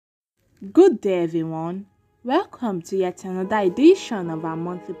Good day, everyone. Welcome to yet another edition of our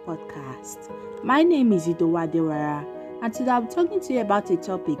monthly podcast. My name is Idowa Dewara, and today I'll be talking to you about a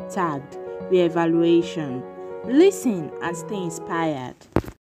topic tagged Re-evaluation. Listen and stay inspired.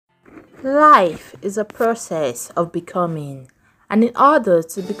 Life is a process of becoming, and in order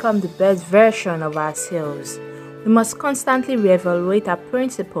to become the best version of ourselves, we must constantly reevaluate our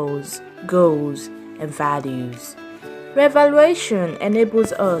principles, goals, and values. Reevaluation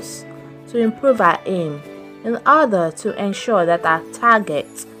enables us to improve our aim in order to ensure that our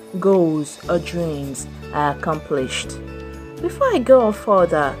targets, goals, or dreams are accomplished. Before I go on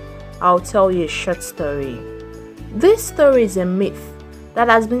further, I'll tell you a short story. This story is a myth that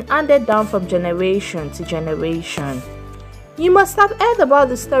has been handed down from generation to generation. You must have heard about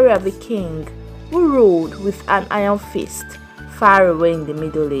the story of a king who ruled with an iron fist far away in the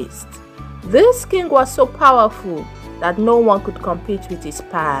Middle East. This king was so powerful that no one could compete with his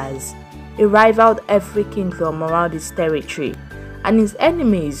powers. He rivaled every kingdom around his territory, and his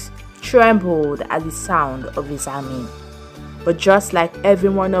enemies trembled at the sound of his army. But just like every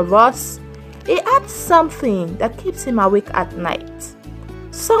one of us, he had something that keeps him awake at night.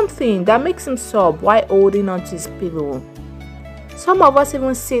 Something that makes him sob while holding onto his pillow. Some of us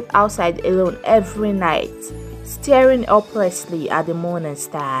even sit outside alone every night, staring helplessly at the moon and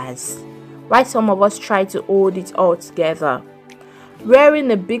stars, while some of us try to hold it all together, wearing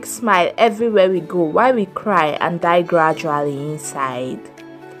a big smile everywhere we go while we cry and die gradually inside.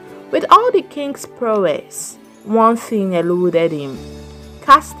 With all the king's prowess, one thing eluded him,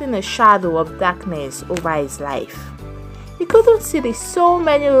 casting a shadow of darkness over his life. He couldn't see the so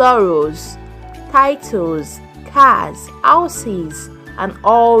many laurels, titles, cars, houses, and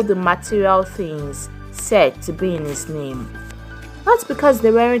all the material things said to be in his name. Not because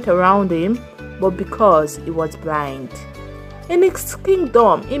they weren't around him, but because he was blind. In his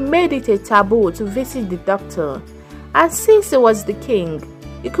kingdom, he made it a taboo to visit the doctor, and since he was the king,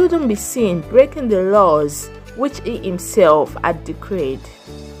 he couldn't be seen breaking the laws which he himself had decreed.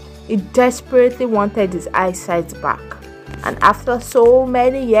 He desperately wanted his eyesight back, and after so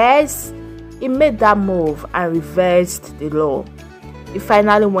many years, he made that move and reversed the law. He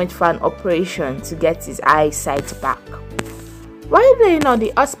finally went for an operation to get his eyesight back. While laying on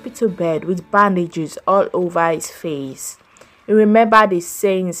the hospital bed with bandages all over his face, he remembered the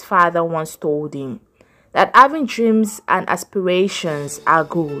saying his father once told him, that having dreams and aspirations are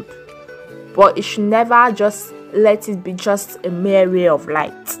good, but he should never just let it be just a mere ray of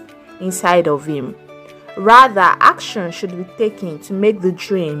light inside of him. Rather, action should be taken to make the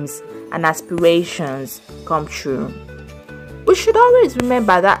dreams and aspirations come true. We should always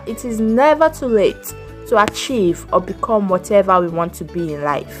remember that it is never too late to achieve or become whatever we want to be in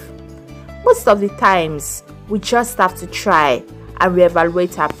life. Most of the times, we just have to try and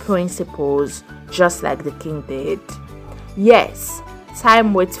reevaluate our principles just like the king did. Yes,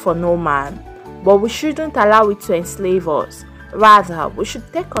 time waits for no man, but we shouldn't allow it to enslave us. Rather, we should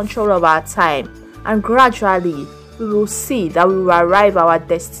take control of our time, and gradually we will see that we will arrive at our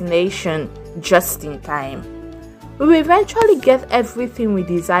destination just in time. We will eventually get everything we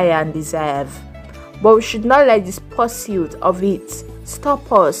desire and deserve, but we should not let this pursuit of it stop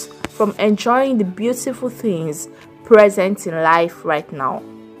us from enjoying the beautiful things present in life right now,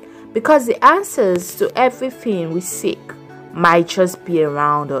 because the answers to everything we seek might just be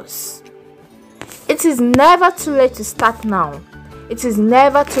around us. It is never too late to start now. It is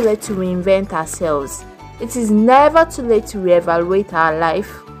never too late to reinvent ourselves. It is never too late to reevaluate our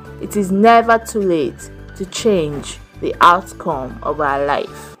life. It is never too late to change the outcome of our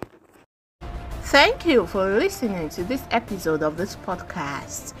life. Thank you for listening to this episode of this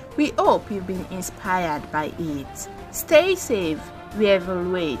podcast. We hope you've been inspired by it. Stay safe,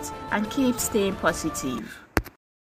 reevaluate, and keep staying positive.